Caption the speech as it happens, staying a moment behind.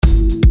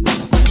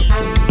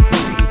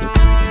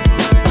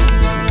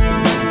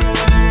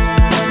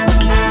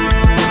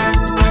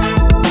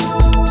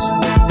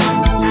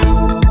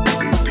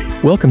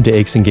Welcome to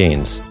Aches and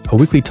Gains, a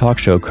weekly talk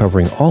show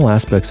covering all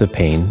aspects of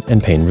pain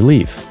and pain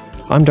relief.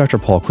 I'm Dr.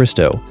 Paul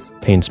Christo,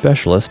 pain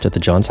specialist at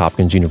the Johns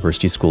Hopkins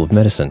University School of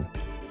Medicine.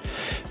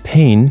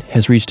 Pain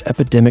has reached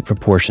epidemic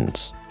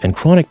proportions, and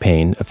chronic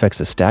pain affects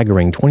a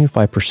staggering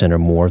 25% or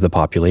more of the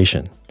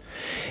population.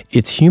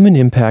 Its human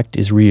impact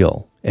is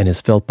real and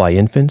is felt by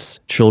infants,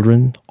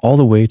 children, all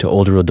the way to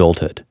older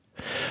adulthood.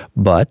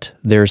 But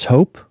there's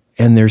hope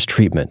and there's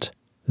treatment.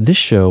 This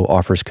show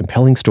offers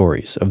compelling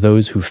stories of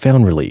those who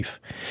found relief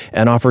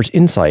and offers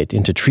insight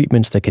into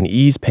treatments that can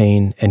ease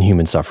pain and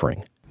human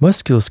suffering.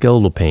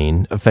 Musculoskeletal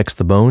pain affects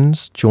the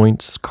bones,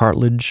 joints,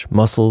 cartilage,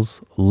 muscles,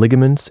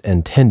 ligaments,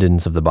 and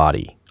tendons of the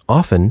body.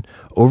 Often,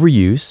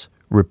 overuse,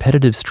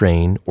 repetitive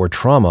strain, or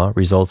trauma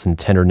results in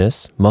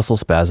tenderness, muscle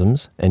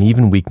spasms, and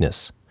even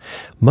weakness.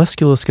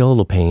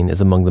 Musculoskeletal pain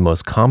is among the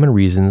most common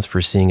reasons for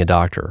seeing a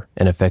doctor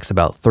and affects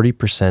about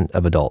 30%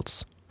 of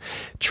adults.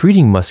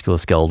 Treating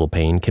musculoskeletal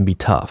pain can be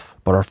tough,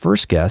 but our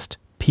first guest,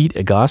 Pete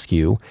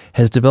Egoscue,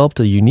 has developed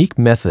a unique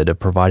method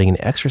of providing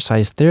an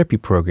exercise therapy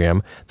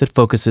program that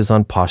focuses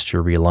on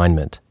posture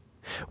realignment.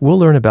 We'll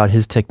learn about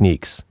his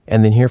techniques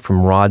and then hear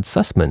from Rod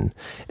Sussman,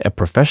 a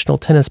professional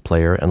tennis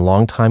player and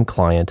longtime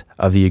client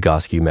of the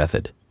Egoscue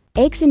method.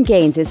 Aches and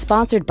Gains is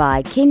sponsored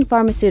by King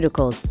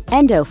Pharmaceuticals,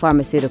 Endo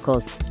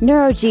Pharmaceuticals,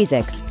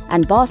 Neurogesics,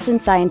 and Boston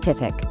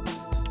Scientific.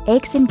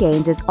 Aches and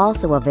Gains is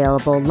also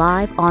available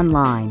live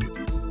online.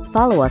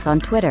 Follow us on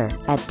Twitter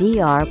at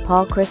Dr.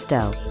 Paul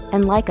Christo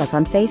and like us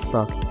on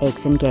Facebook,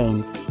 Aches and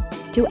Gains.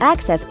 To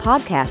access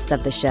podcasts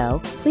of the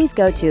show, please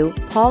go to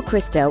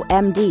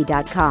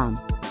paulchristomd.com.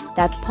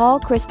 That's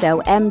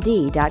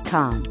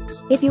paulchristomd.com.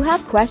 If you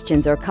have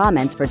questions or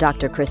comments for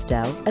Dr.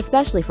 Christo,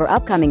 especially for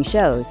upcoming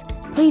shows,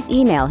 please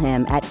email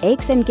him at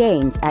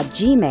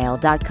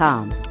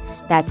achesandgains@gmail.com.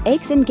 That's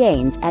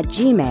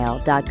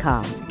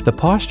achesandgains@gmail.com. The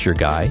posture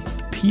guy,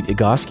 Pete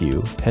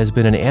Egoscue, has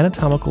been an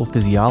anatomical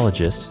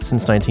physiologist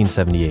since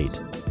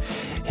 1978.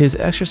 His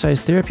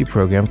exercise therapy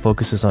program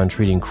focuses on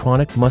treating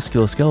chronic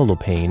musculoskeletal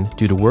pain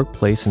due to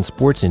workplace and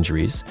sports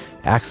injuries,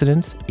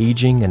 accidents,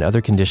 aging, and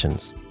other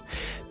conditions.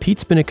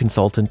 Pete's been a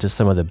consultant to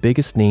some of the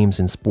biggest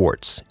names in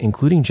sports,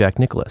 including Jack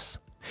Nicklaus.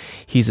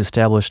 He's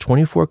established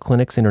 24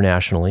 clinics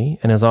internationally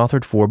and has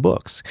authored 4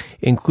 books,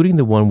 including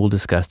the one we'll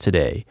discuss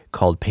today,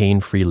 called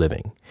Pain-Free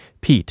Living.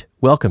 Pete,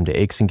 welcome to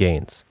Aches and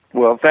Gains.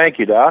 Well, thank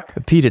you, Doc.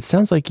 Pete, it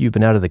sounds like you've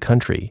been out of the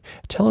country.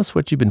 Tell us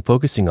what you've been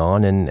focusing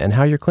on and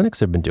how your clinics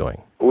have been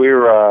doing.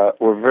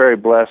 We're very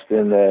blessed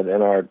in that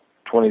in our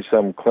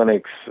 20-some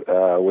clinics,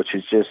 which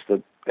is just,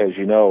 as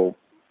you know,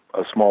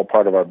 a small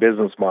part of our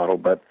business model,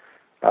 but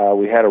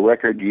we had a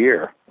record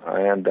year,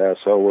 and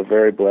so we're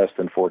very blessed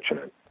and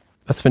fortunate.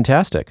 That's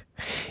fantastic.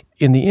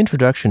 In the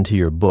introduction to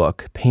your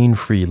book,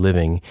 Pain-Free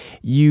Living,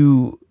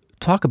 you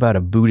talk about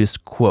a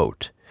Buddhist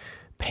quote,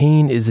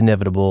 "Pain is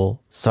inevitable,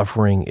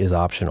 suffering is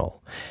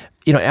optional."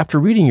 After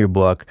reading your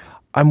book,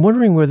 I'm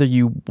wondering whether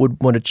you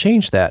would want to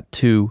change that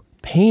to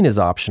pain is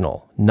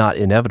optional, not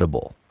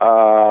inevitable.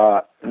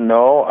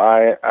 No,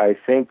 I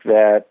think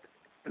that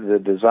the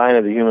design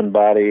of the human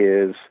body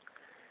is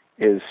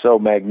so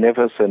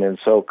magnificent and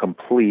so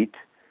complete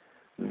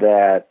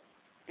that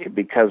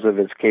because of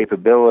its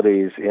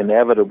capabilities,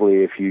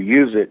 inevitably, if you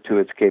use it to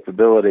its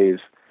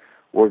capabilities,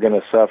 we're going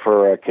to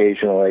suffer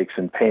occasional aches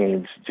and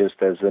pains,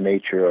 just as the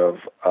nature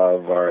of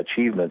our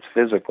achievements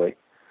physically.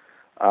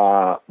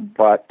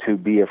 But to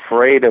be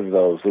afraid of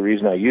those, the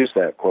reason I use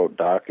that quote,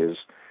 Doc, is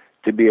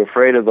to be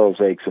afraid of those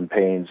aches and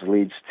pains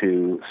leads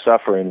to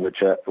suffering,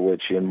 which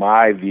in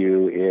my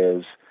view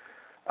is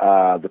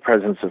the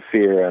presence of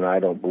fear, and I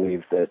don't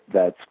believe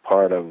that's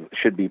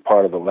should be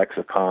part of the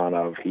lexicon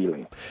of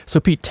healing. So,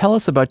 Pete, tell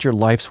us about your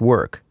life's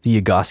work, the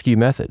Egoscue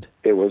method.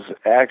 It was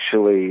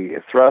actually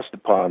thrust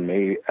upon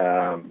me,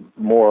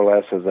 more or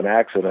less as an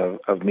accident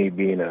of me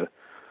being a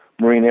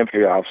Marine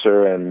infantry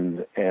officer,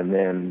 and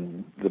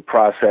then the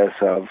process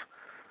of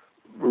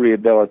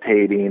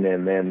rehabilitating,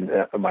 and then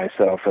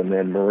myself, and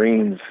then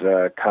Marines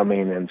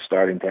coming and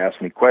starting to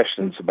ask me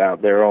questions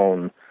about their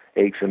own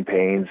aches and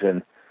pains,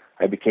 and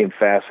I became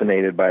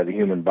fascinated by the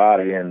human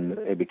body, and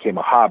it became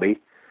a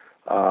hobby,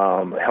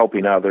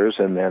 helping others,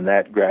 and then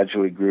that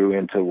gradually grew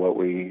into what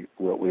we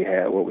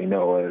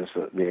know as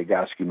the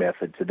Egoscue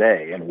method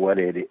today. And what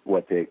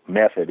the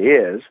method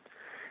is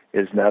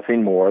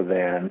nothing more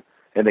than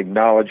an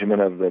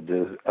acknowledgement of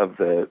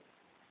the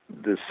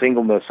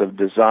singleness of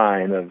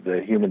design of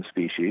the human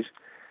species,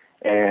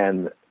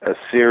 and a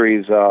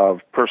series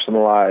of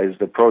personalized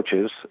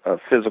approaches,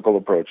 physical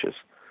approaches,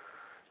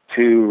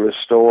 to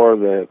restore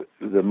the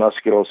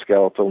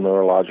musculoskeletal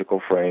neurological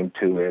frame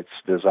to its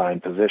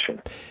design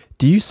position.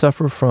 Do you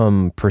suffer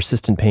from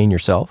persistent pain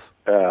yourself?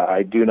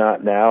 I do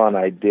not now, and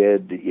I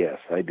did. Yes,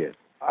 I did.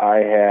 I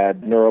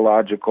had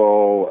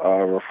neurological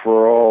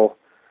referral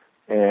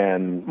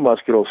and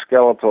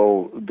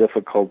musculoskeletal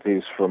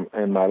difficulties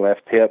in my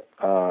left hip,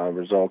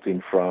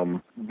 resulting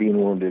from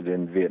being wounded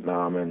in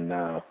Vietnam, and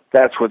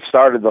that's what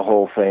started the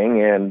whole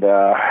thing, and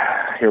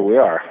here we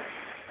are.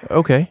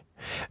 Okay.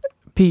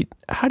 Pete,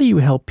 how do you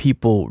help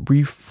people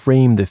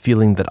reframe the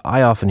feeling that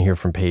I often hear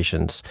from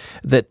patients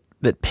that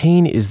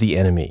pain is the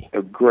enemy?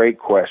 A great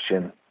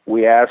question.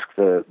 We ask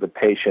the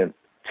patient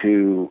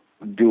to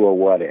do a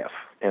what if,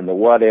 and the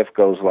what if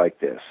goes like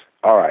this.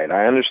 All right,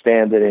 I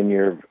understand that in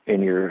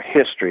your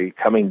history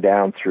coming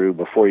down through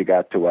before you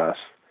got to us,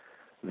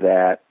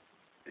 that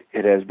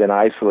it has been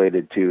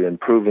isolated to and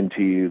proven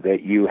to you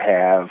that you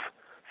have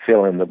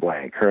fill in the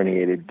blank,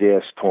 herniated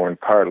disc, torn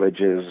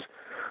cartilages,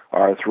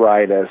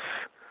 arthritis,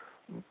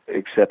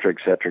 et cetera, et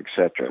cetera, et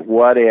cetera.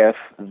 What if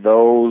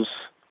those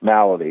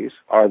maladies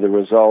are the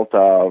result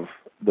of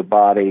the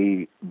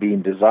body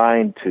being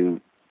designed to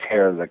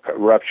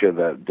rupture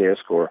the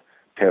disc or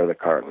tear the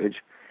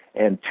cartilage?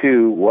 And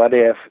two, what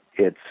if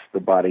it's the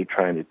body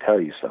trying to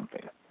tell you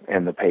something?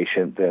 And the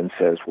patient then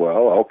says,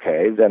 well,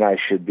 okay, then I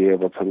should be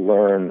able to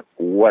learn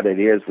what it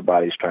is the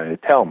body's trying to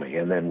tell me.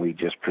 And then we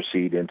just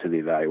proceed into the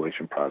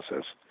evaluation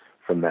process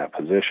from that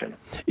position.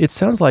 It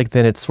sounds like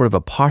then it's sort of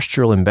a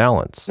postural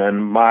imbalance.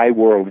 In my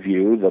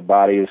worldview, the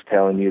body is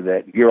telling you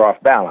that you're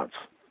off balance.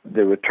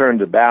 The return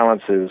to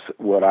balance is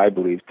what I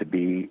believe to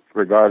be,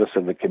 regardless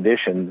of the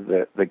condition,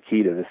 the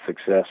key to the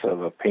success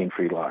of a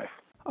pain-free life.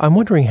 I'm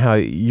wondering how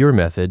your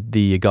method,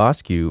 the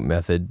Egoscue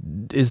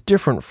method, is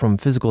different from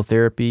physical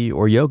therapy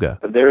or yoga.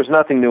 There's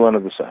nothing new under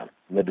the sun.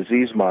 The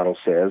disease model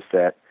says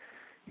that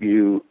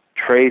you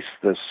trace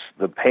the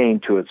pain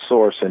to its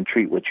source and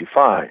treat what you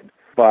find.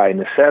 By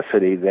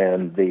necessity,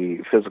 then,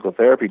 the physical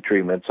therapy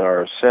treatments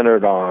are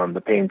centered on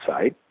the pain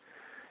site,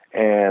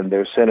 and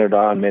they're centered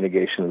on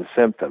mitigation of the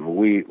symptom.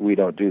 We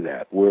don't do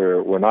that.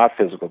 We're not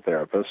physical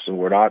therapists, and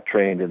we're not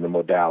trained in the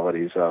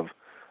modalities of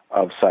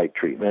site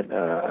treatment.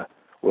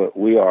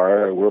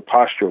 We're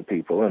postural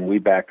people, and we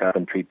back up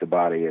and treat the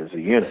body as a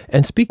unit.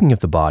 And speaking of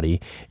the body,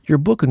 your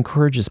book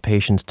encourages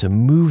patients to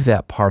move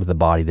that part of the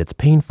body that's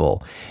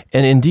painful.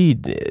 And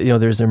indeed,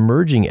 there's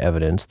emerging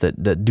evidence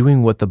that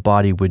doing what the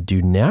body would do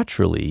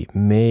naturally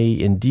may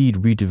indeed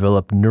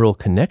redevelop neural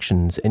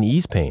connections and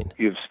ease pain.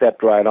 You've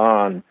stepped right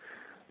on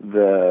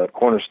the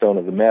cornerstone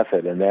of the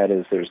method, and that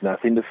is there's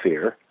nothing to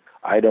fear.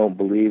 I don't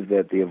believe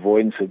that the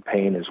avoidance of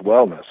pain is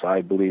wellness.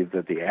 I believe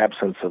that the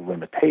absence of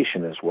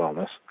limitation is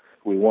wellness.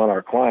 We want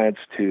our clients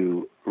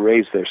to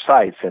raise their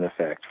sights, in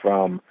effect,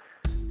 from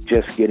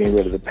just getting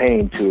rid of the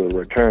pain to a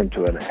return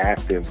to an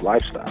active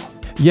lifestyle.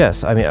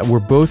 Yes, we're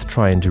both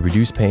trying to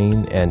reduce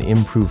pain and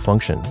improve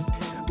function.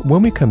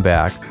 When we come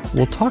back,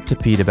 we'll talk to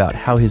Pete about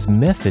how his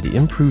method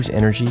improves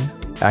energy,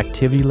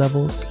 activity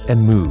levels,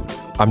 and mood.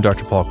 I'm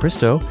Dr. Paul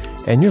Christo,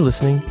 and you're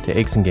listening to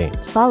Aches and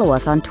Gains. Follow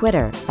us on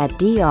Twitter at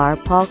Dr.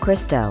 Paul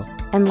Christo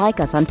and like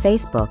us on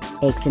Facebook,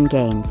 Aches and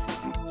Gains.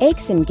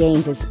 Aches and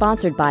Gains is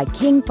sponsored by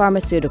King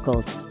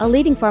Pharmaceuticals, a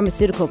leading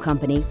pharmaceutical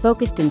company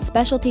focused in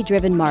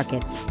specialty-driven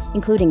markets,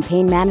 including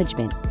pain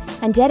management,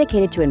 and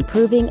dedicated to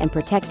improving and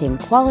protecting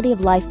quality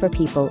of life for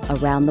people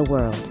around the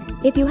world.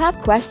 If you have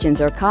questions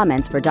or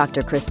comments for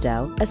Dr.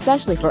 Christo,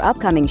 especially for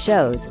upcoming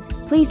shows,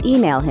 please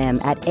email him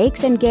at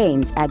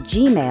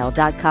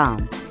achesandgains@gmail.com.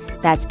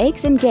 That's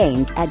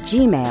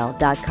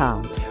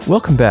achesandgains@gmail.com.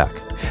 Welcome back.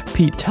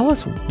 Pete, tell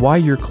us why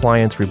your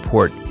clients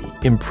report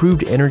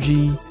improved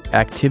energy,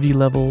 activity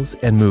levels,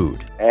 and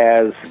mood.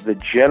 As the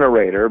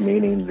generator,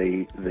 meaning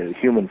the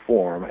human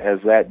form,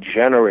 as that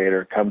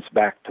generator comes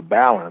back to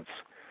balance,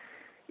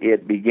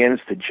 it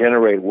begins to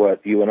generate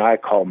what you and I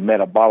call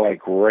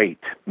metabolic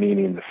rate,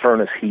 meaning the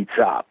furnace heats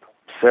up.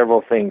 Several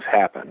things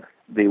happen.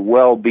 The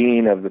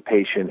well-being of the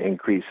patient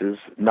increases,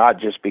 not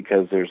just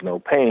because there's no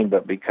pain,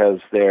 but because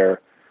their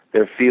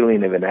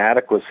feeling of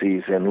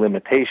inadequacies and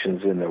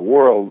limitations in their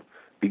world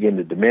begin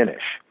to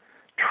diminish.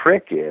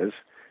 Trick is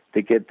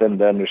to get them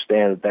to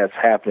understand that that's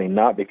happening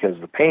not because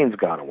the pain's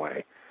gone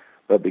away,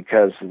 but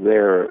because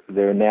they're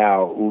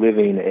now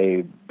living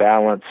a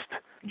balanced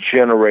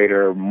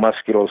generator,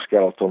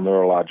 musculoskeletal,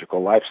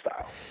 neurological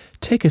lifestyle.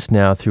 Take us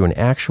now through an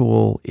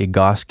actual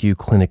Egoscue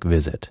clinic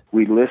visit.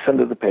 We listen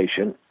to the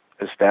patient,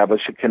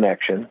 establish a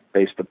connection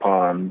based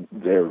upon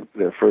their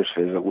first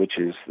visit, which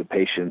is the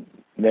patient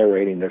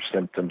narrating their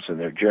symptoms and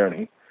their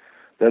journey.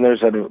 Then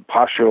there's a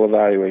postural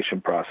evaluation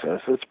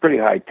process. It's pretty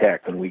high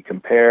tech, and we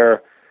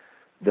compare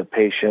the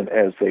patient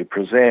as they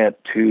present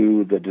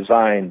to the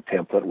design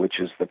template, which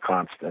is the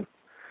constant.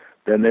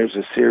 Then there's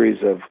a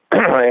series of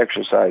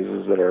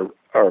exercises that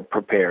are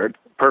prepared,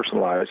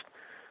 personalized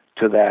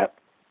to that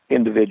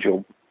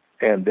individual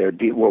and their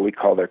what we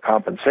call their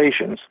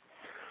compensations.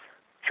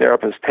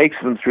 Therapist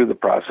takes them through the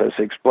process,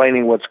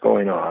 explaining what's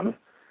going on,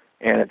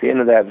 and at the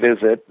end of that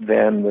visit,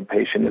 then the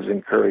patient is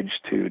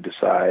encouraged to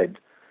decide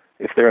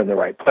if they're in the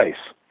right place.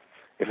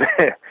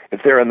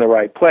 If they're in the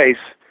right place,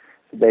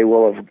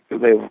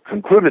 they've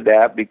concluded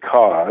that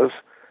because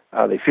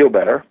they feel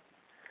better.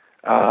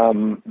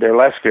 They're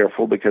less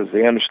fearful because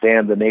they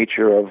understand the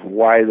nature of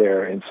why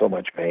they're in so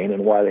much pain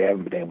and why they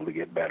haven't been able to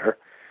get better.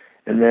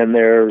 And then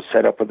they're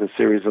set up with a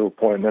series of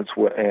appointments,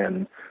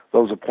 and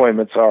those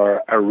appointments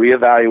are a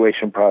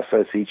reevaluation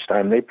process each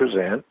time they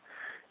present,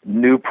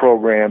 new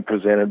program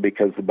presented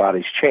because the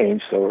body's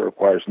changed, so it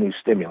requires new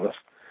stimulus.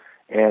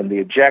 And the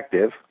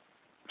objective,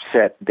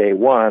 set day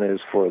one is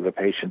for the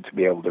patient to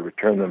be able to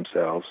return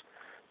themselves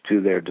to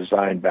their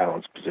designed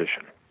balance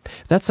position.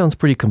 That sounds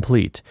pretty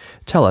complete.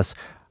 Tell us,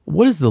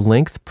 what is the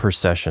length per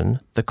session,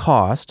 the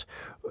cost,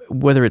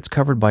 whether it's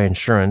covered by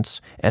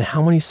insurance, and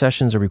how many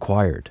sessions are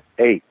required?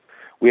 8.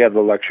 We have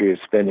the luxury of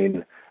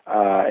spending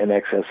in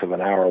excess of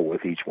an hour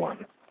with each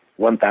one.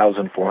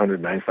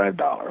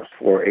 $1,495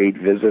 for 8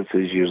 visits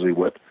is usually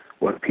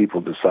what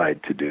people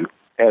decide to do.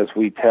 As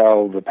we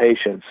tell the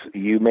patients,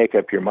 you make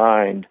up your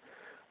mind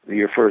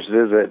your first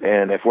visit,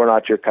 and if we're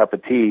not your cup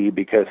of tea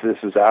because this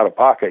is out of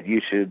pocket, you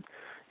should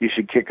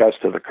kick us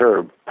to the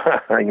curb.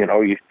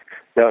 You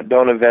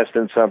don't invest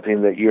in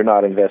something that you're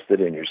not invested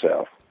in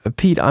yourself.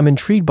 Pete, I'm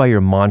intrigued by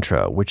your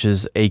mantra, which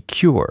is a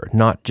cure,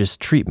 not just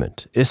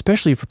treatment,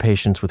 especially for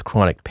patients with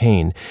chronic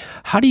pain.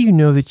 How do you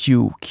know that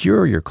you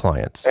cure your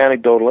clients?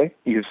 Anecdotally,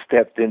 you've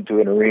stepped into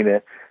an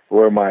arena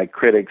where my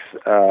critics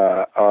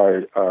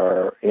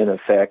are in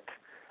effect.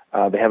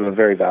 They have a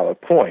very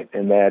valid point,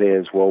 and that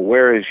is, well,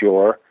 where is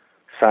your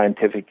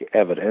scientific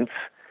evidence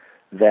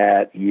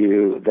that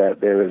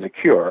there is a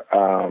cure?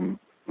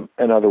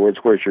 In other words,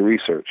 where's your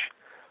research?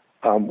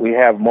 We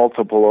have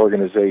multiple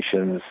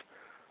organizations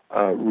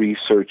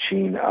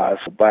researching us,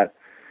 but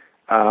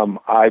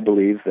I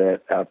believe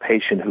that a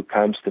patient who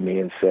comes to me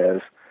and says,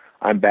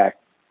 I'm back,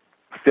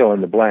 fill in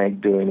the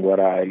blank, doing what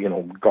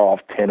golf,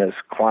 tennis,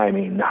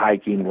 climbing,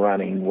 hiking,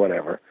 running,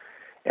 whatever,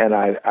 and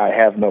I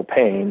have no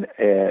pain,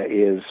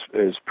 is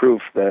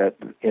proof that,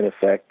 in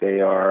effect,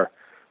 they are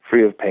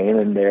free of pain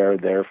and they're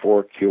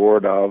therefore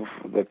cured of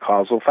the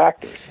causal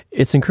factors.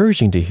 It's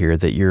encouraging to hear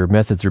that your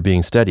methods are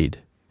being studied.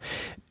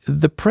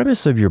 The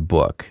premise of your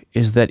book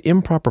is that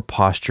improper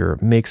posture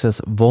makes us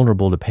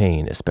vulnerable to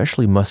pain,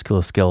 especially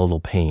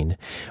musculoskeletal pain.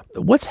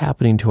 What's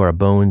happening to our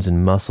bones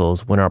and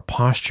muscles when our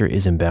posture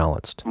is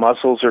imbalanced?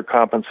 Muscles are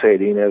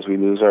compensating as we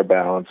lose our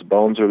balance.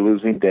 Bones are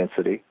losing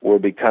density. We're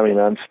becoming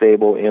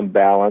unstable,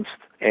 imbalanced,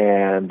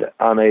 and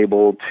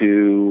unable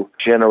to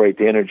generate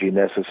the energy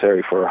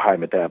necessary for a high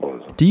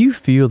metabolism. Do you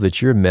feel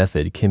that your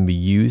method can be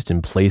used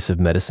in place of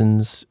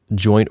medicines,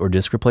 joint or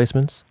disc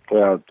replacements?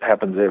 Well, it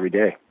happens every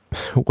day.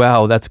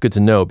 Wow, that's good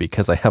to know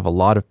because I have a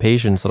lot of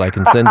patients that I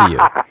can send to you.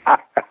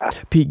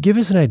 Pete, give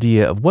us an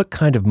idea of what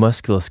kind of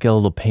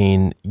musculoskeletal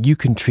pain you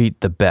can treat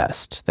the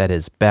best. That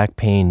is back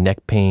pain,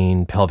 neck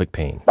pain, pelvic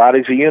pain.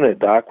 Body's a unit,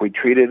 Doc. We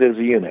treat it as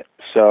a unit.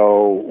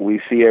 So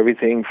we see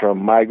everything from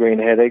migraine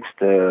headaches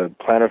to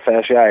plantar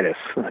fasciitis,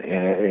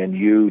 and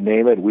you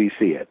name it, we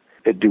see it.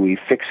 Do we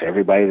fix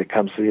everybody that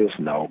comes to us?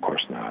 No, of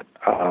course not.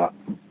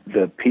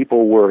 The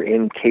people we're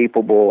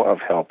incapable of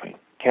helping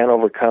can't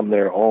overcome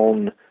their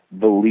own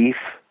belief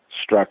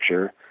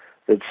structure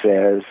that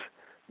says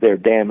they're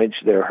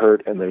damaged, they're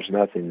hurt, and there's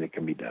nothing that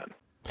can be done.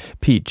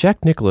 Pete,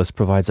 Jack Nicklaus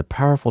provides a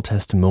powerful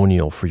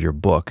testimonial for your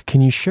book. Can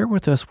you share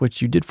with us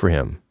what you did for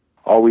him?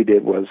 All we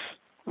did was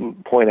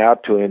point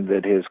out to him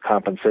that his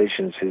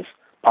compensations, his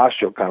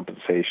postural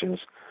compensations,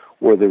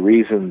 were the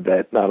reason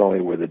that not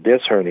only were the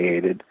discs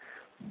herniated,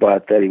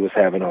 but that he was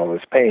having all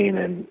this pain,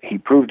 and he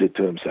proved it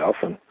to himself,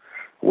 and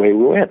away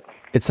we went.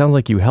 It sounds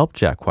like you helped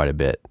Jack quite a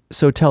bit.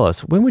 So tell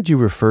us, when would you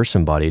refer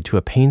somebody to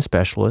a pain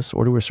specialist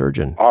or to a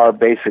surgeon? Our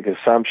basic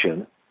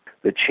assumption,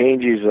 the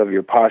changes of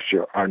your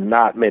posture are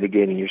not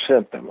mitigating your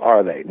symptom,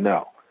 are they?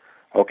 No.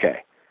 Okay.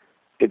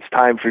 It's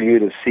time for you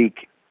to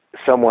seek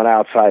someone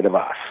outside of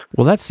us.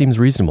 Well, that seems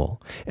reasonable.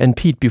 And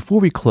Pete, before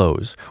we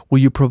close, will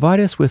you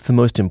provide us with the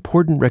most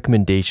important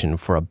recommendation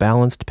for a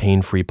balanced,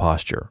 pain-free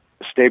posture?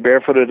 Stay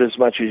barefooted as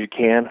much as you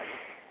can.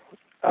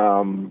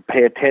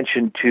 Pay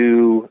attention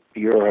to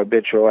your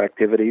habitual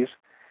activities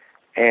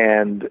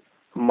and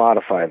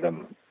modify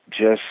them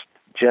just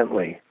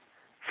gently.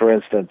 For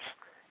instance,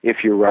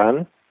 if you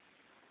run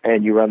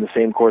and you run the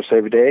same course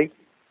every day,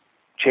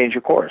 change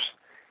your course.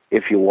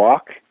 If you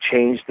walk,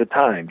 change the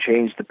time,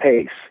 change the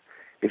pace.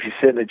 If you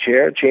sit in a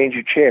chair, change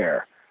your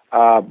chair.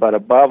 But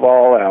above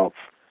all else,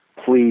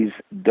 please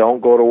don't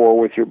go to war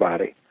with your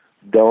body.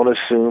 Don't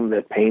assume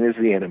that pain is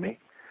the enemy.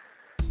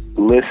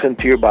 Listen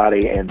to your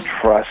body and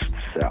trust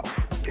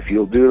self. If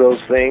you'll do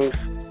those things,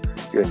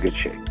 you're in good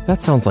shape.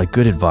 That sounds like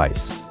good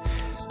advice.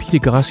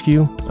 Pete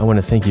Egoscue, I want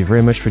to thank you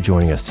very much for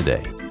joining us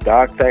today.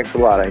 Doc, thanks a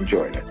lot. I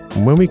enjoyed it.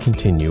 When we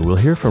continue, we'll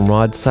hear from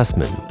Rod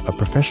Sussman, a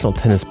professional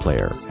tennis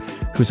player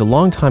who's a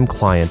longtime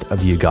client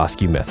of the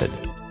Egoscue method.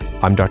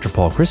 I'm Dr.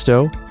 Paul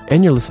Christo,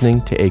 and you're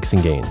listening to Aches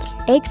and Gains.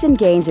 Aches and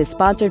Gains is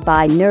sponsored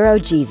by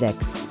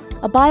Neurogesics,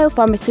 a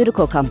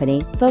biopharmaceutical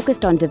company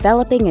focused on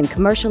developing and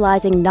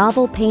commercializing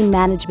novel pain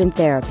management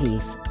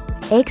therapies.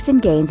 Aches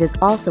and Gains is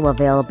also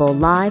available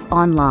live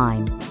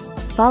online.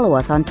 Follow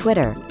us on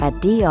Twitter at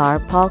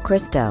Dr. Paul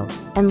Christo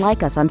and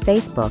like us on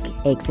Facebook,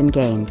 Aches and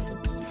Gains.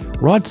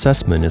 Rod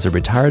Sussman is a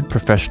retired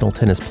professional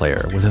tennis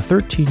player with a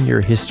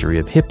 13-year history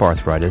of hip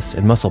arthritis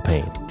and muscle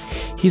pain.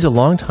 He's a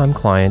longtime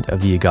client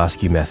of the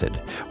Egoscue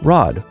method.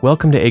 Rod,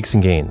 welcome to Aches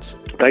and Gains.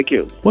 Thank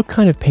you. What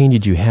kind of pain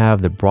did you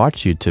have that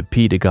brought you to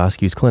Pete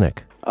Egoscue's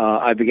clinic?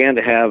 I began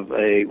to have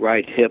a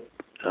right hip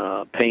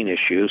pain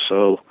issue,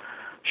 so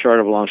short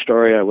of a long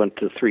story, I went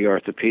to 3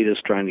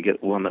 orthopedists trying to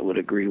get one that would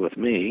agree with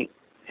me,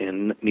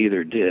 and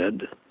neither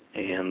did.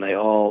 And they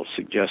all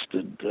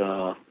suggested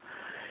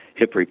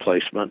hip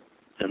replacement,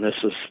 and this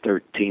is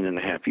 13 and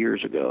a half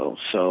years ago.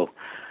 So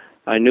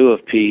I knew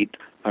of Pete.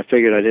 I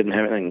figured I didn't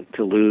have anything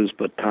to lose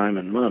but time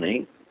and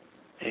money,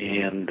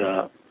 and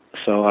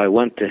so I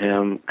went to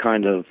him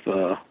kind of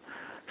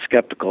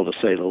skeptical, to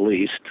say the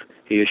least.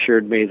 He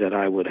assured me that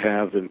I would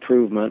have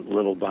improvement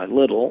little by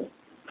little,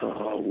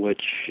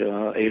 which 8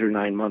 or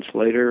 9 months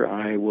later,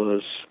 I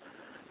was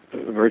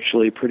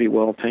virtually pretty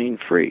well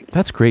pain-free.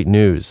 That's great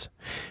news.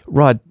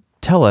 Rod,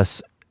 tell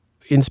us,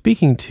 in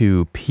speaking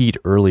to Pete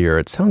earlier,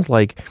 it sounds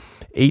like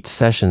 8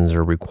 sessions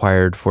are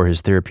required for his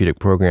therapeutic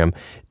program.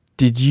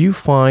 Did you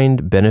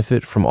find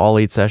benefit from all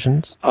 8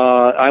 sessions?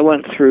 I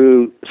went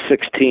through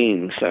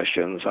 16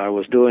 sessions. I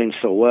was doing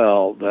so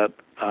well that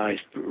I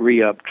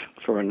re-upped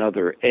for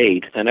another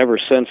 8. And ever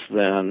since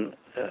then,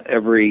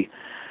 every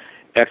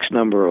X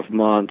number of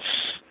months,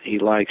 he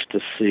likes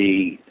to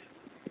see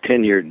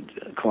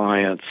tenured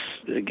clients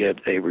get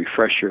a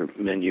refresher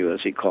menu, as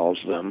he calls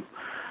them,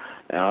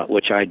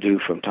 which I do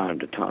from time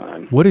to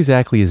time. What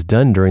exactly is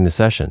done during the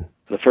session?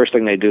 The first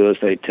thing they do is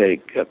they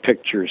take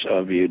pictures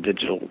of you,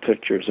 digital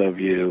pictures of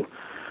you,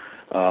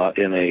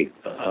 in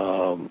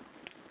a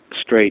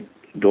straight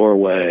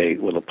doorway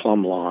with a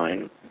plumb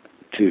line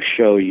to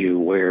show you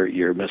where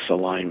your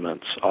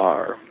misalignments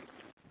are.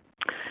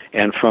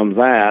 And from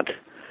that,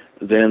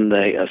 then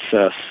they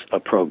assess a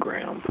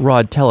program.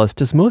 Rod, tell us,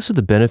 does most of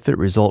the benefit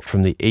result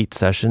from the 8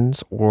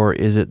 sessions, or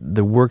is it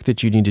the work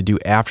that you need to do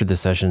after the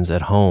sessions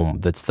at home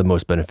that's the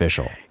most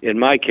beneficial? In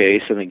my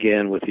case, and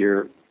again, with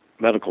your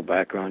medical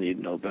background, you'd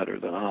know better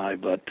than I,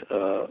 but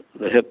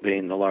the hip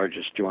being the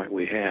largest joint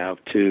we have,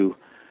 to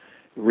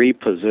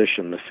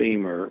reposition the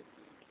femur,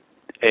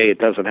 A, it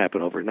doesn't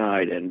happen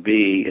overnight, and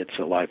B, it's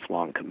a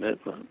lifelong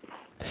commitment.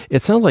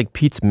 It sounds like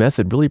Pete's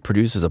method really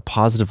produces a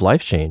positive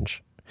life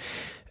change.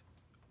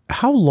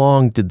 How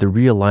long did the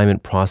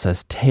realignment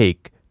process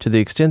take to the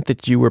extent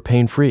that you were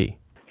pain-free?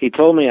 He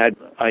told me I'd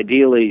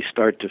ideally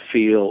start to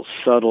feel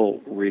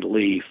subtle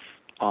relief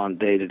on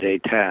day-to-day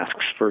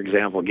tasks, for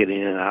example,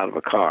 getting in and out of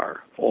a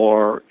car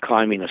or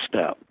climbing a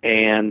step.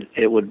 And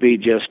it would be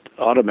just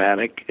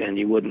automatic and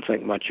you wouldn't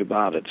think much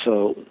about it.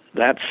 So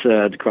that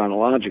said,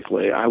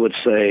 chronologically, I would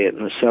say in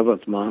the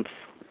 7th month,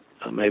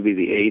 maybe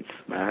the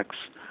 8th max,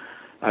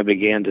 I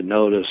began to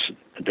notice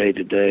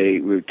day-to-day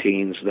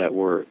routines that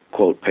were,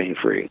 quote,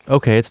 pain-free.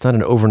 Okay, it's not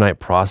an overnight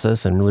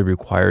process and really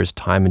requires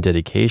time and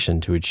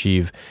dedication to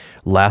achieve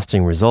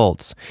lasting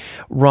results.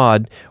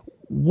 Rod,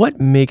 what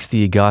makes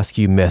the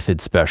Egoscue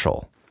method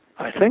special?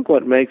 I think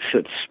what makes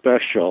it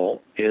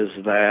special is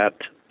that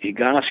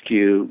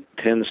Egoscue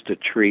tends to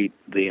treat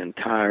the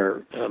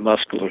entire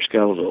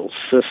musculoskeletal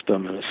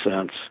system, in a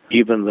sense,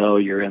 even though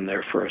you're in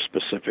there for a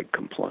specific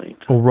complaint.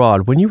 Well,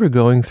 Rod, when you were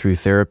going through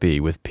therapy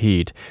with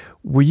Pete,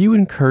 were you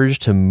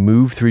encouraged to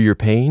move through your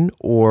pain,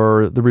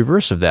 or the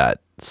reverse of that,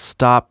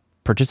 stop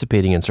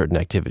participating in certain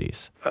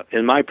activities?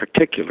 In my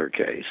particular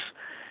case,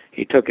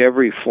 he took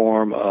every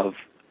form of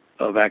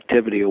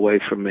activity away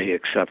from me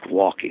except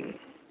walking.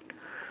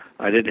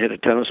 I didn't hit a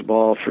tennis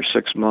ball for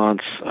 6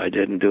 months. I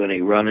didn't do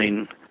any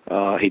running.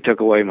 He took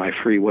away my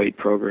free weight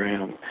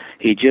program.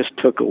 He just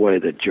took away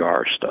the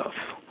jar stuff.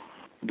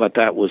 But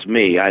that was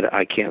me.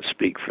 I can't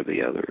speak for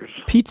the others.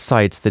 Pete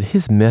cites that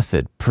his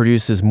method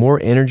produces more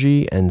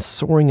energy and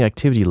soaring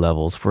activity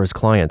levels for his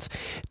clients.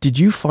 Did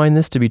you find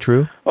this to be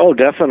true? Oh,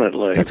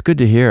 definitely. That's good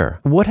to hear.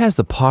 What has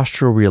the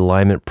postural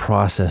realignment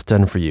process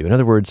done for you? In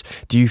other words,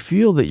 do you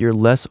feel that you're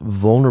less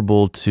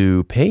vulnerable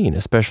to pain,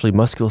 especially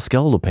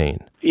musculoskeletal pain?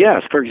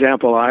 Yes. For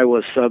example, I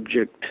was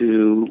subject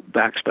to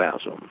back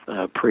spasm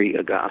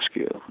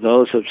pre-Egoscue.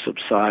 Those have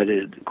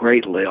subsided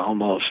greatly,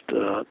 almost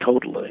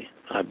totally.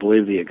 I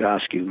believe the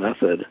Egoscue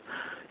method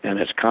and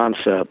its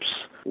concepts,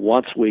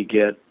 once we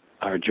get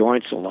our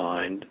joints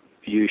aligned,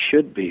 you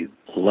should be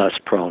less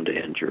prone to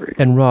injury.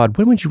 And Rod,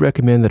 when would you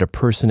recommend that a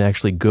person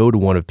actually go to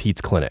one of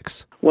Pete's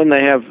clinics? When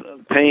they have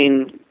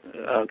pain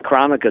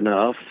chronic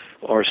enough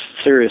or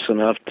serious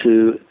enough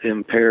to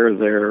impair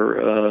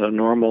their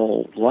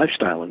normal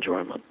lifestyle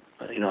enjoyment.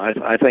 You know,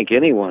 I think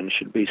anyone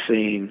should be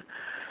seeing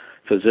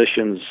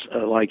physicians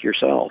like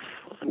yourself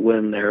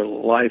when their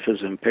life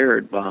is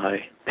impaired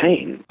by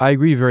pain. I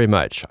agree very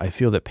much. I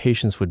feel that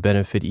patients would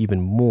benefit even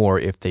more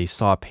if they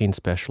saw pain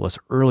specialists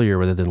earlier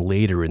rather than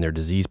later in their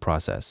disease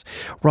process.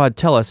 Rod,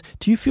 tell us,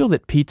 do you feel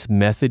that Pete's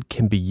method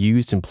can be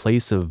used in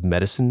place of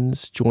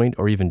medicines, joint,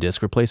 or even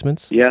disc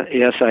replacements? Yeah,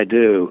 yes, I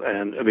do.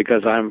 And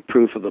because I'm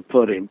proof of the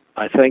pudding,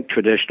 I think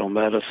traditional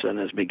medicine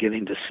is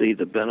beginning to see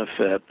the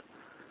benefit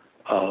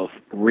of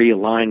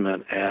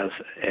realignment as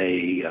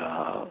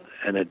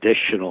an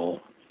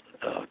additional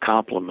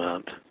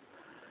complement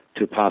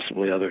to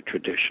possibly other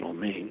traditional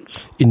means.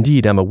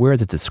 Indeed, I'm aware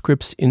that the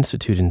Scripps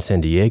Institute in San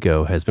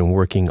Diego has been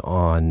working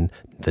on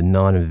the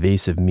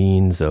non-invasive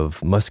means of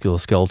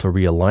musculoskeletal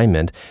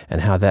realignment and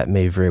how that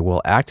may very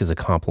well act as a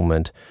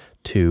complement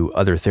to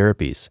other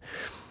therapies.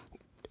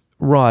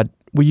 Rod,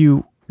 will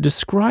you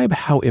Describe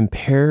how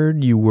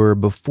impaired you were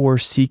before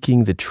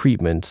seeking the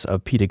treatments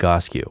of Pete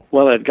Egoscue.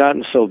 Well, it had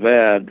gotten so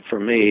bad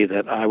for me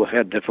that I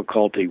had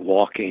difficulty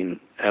walking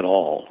at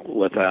all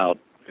without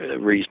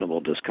reasonable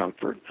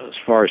discomfort. As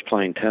far as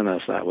playing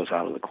tennis, that was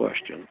out of the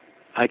question.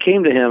 I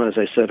came to him, as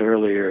I said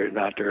earlier,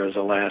 doctor, as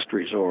a last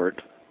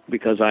resort,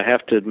 because I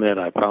have to admit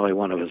I'm probably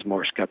one of his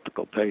more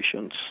skeptical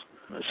patients.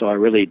 So I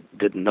really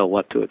didn't know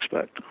what to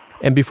expect.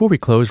 And before we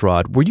close,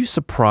 Rod, were you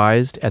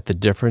surprised at the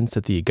difference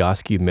that the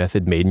Egoscue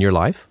method made in your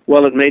life?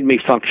 Well, it made me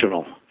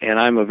functional, and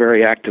I'm a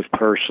very active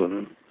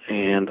person,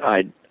 and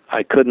I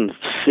couldn't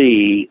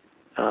see,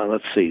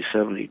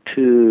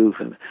 72,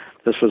 and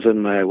this was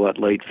in my,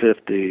 late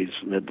 50s,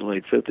 mid to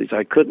late 50s.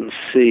 I couldn't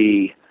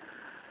see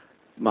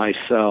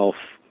myself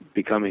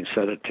becoming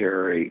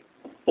sedentary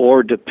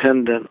or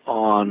dependent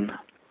on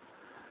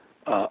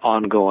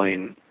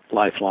ongoing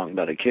lifelong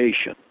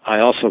medication. I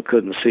also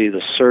couldn't see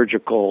the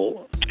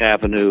surgical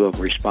avenue of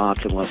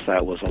response unless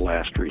that was a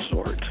last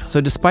resort.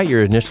 So despite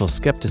your initial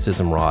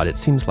skepticism, Rod, it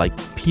seems like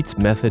Pete's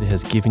method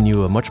has given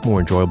you a much more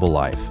enjoyable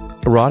life.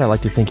 Rod, I'd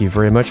like to thank you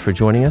very much for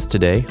joining us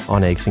today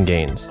on Aches and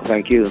Gains.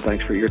 Thank you, and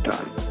thanks for your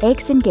time.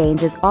 Aches and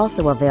Gains is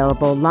also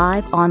available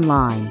live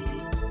online.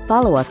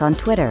 Follow us on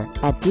Twitter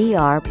at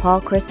Dr.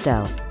 Paul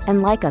Christo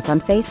and like us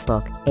on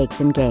Facebook, Aches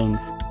and Gains.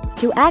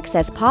 To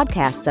access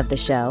podcasts of the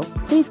show,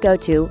 please go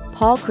to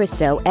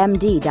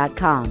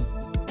paulchristomd.com.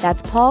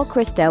 That's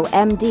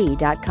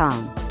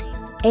paulchristomd.com.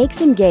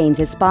 Aches and Gains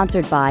is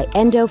sponsored by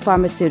Endo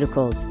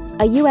Pharmaceuticals,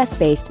 a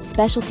U.S.-based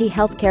specialty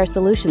healthcare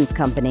solutions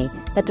company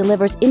that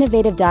delivers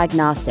innovative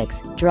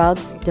diagnostics,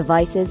 drugs,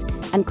 devices,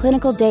 and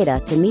clinical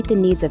data to meet the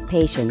needs of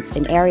patients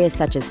in areas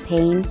such as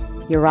pain,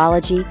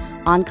 urology,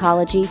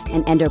 oncology,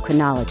 and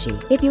endocrinology.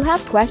 If you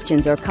have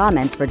questions or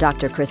comments for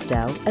Dr.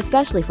 Christo,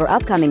 especially for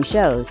upcoming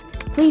shows,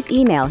 please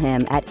email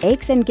him at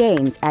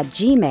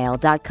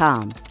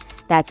achesandgains@gmail.com.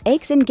 That's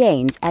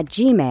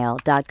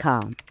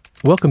achesandgains@gmail.com.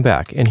 Welcome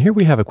back, and here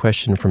we have a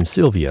question from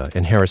Sylvia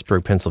in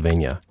Harrisburg,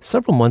 Pennsylvania.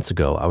 Several months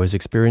ago, I was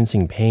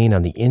experiencing pain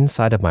on the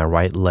inside of my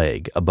right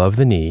leg, above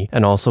the knee,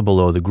 and also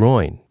below the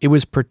groin. It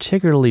was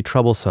particularly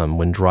troublesome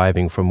when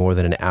driving for more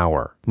than an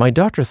hour. My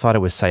doctor thought it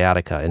was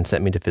sciatica and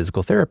sent me to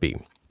physical therapy.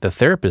 The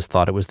therapist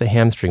thought it was the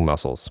hamstring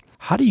muscles.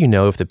 How do you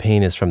know if the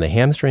pain is from the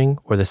hamstring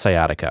or the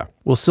sciatica?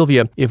 Well,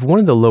 Sylvia, if one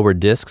of the lower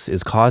discs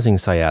is causing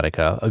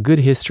sciatica, a good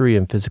history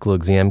and physical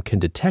exam can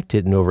detect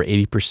it in over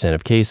 80%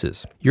 of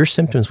cases. Your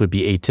symptoms would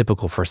be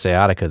atypical for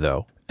sciatica,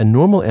 though. A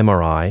normal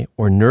MRI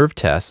or nerve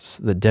tests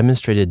that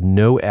demonstrated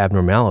no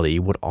abnormality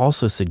would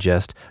also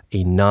suggest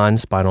a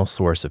non-spinal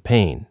source of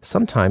pain.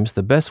 Sometimes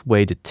the best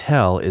way to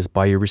tell is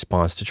by your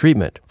response to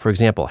treatment. For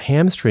example,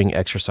 hamstring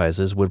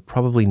exercises would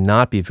probably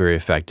not be very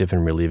effective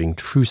in relieving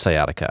true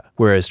sciatica,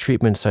 whereas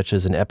treatment such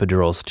as an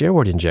epidural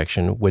steroid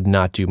injection would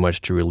not do much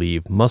to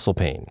relieve muscle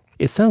pain.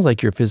 It sounds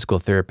like your physical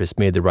therapist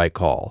made the right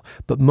call,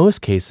 but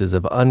most cases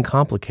of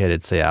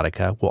uncomplicated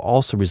sciatica will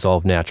also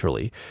resolve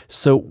naturally,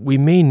 so we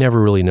may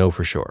never really know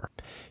for sure.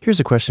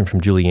 Here's a question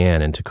from Julianne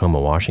in Tacoma,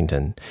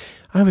 Washington.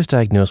 I was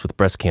diagnosed with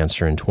breast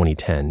cancer in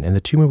 2010, and the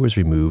tumor was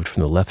removed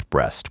from the left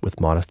breast with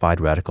modified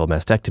radical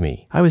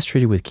mastectomy. I was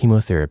treated with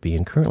chemotherapy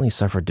and currently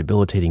suffer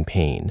debilitating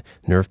pain,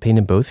 nerve pain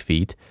in both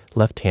feet,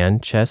 left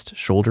hand, chest,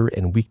 shoulder,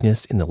 and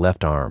weakness in the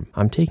left arm.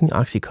 I'm taking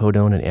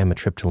oxycodone and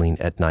amitriptyline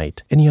at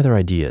night. Any other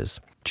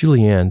ideas?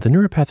 Julianne, the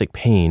neuropathic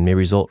pain may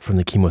result from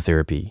the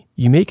chemotherapy.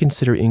 You may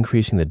consider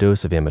increasing the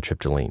dose of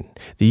amitriptyline.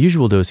 The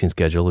usual dosing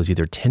schedule is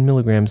either 10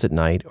 milligrams at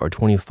night or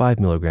 25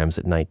 milligrams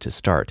at night to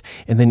start,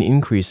 and then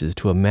increases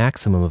to a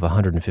maximum of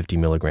 150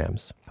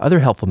 milligrams. Other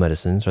helpful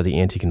medicines are the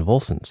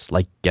anticonvulsants,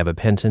 like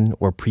gabapentin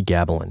or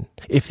pregabalin.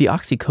 If the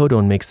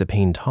oxycodone makes the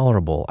pain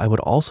tolerable, I would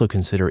also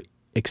consider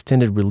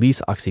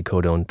extended-release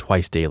oxycodone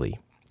twice daily.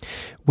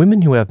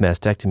 Women who have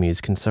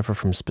mastectomies can suffer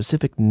from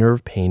specific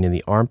nerve pain in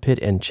the armpit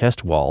and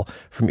chest wall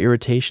from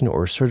irritation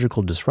or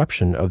surgical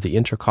disruption of the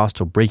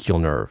intercostal brachial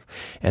nerve,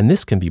 and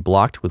this can be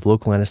blocked with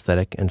local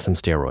anesthetic and some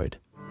steroid.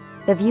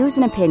 The views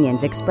and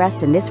opinions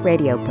expressed in this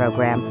radio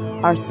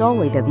program are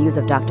solely the views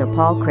of Dr.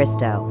 Paul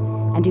Christo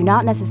and do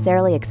not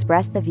necessarily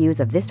express the views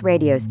of this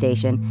radio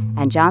station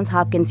and Johns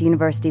Hopkins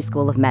University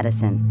School of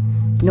Medicine,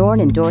 nor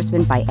an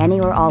endorsement by any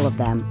or all of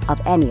them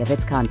of any of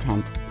its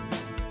content.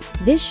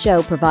 This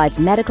show provides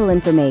medical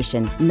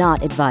information,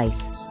 not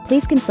advice.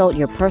 Please consult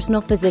your personal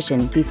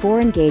physician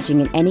before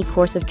engaging in any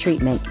course of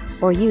treatment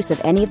or use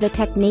of any of the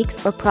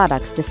techniques or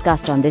products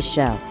discussed on this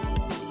show.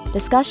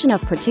 Discussion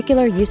of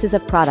particular uses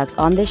of products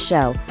on this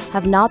show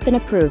have not been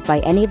approved by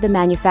any of the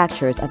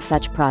manufacturers of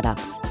such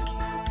products.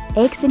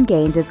 Aches and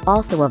Gains is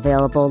also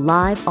available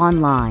live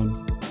online.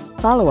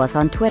 Follow us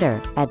on Twitter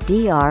at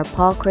Dr.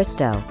 Paul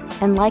Christo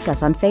and like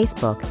us on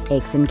Facebook,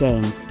 Aches and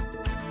Gains.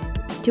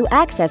 To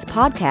access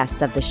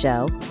podcasts of the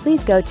show,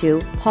 please go to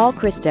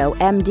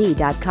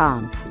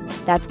paulchristomd.com.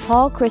 That's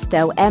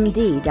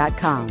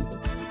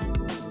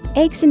paulchristomd.com.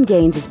 Aches and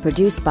Gains is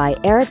produced by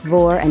Eric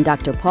Vore and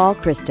Dr. Paul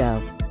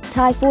Christo.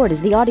 Ty Ford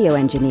is the audio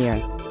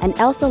engineer, and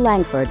Elsa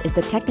Langford is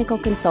the technical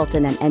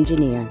consultant and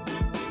engineer.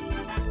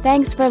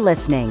 Thanks for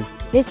listening.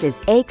 This is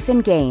Aches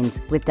and Gains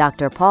with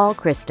Dr. Paul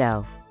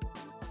Christo.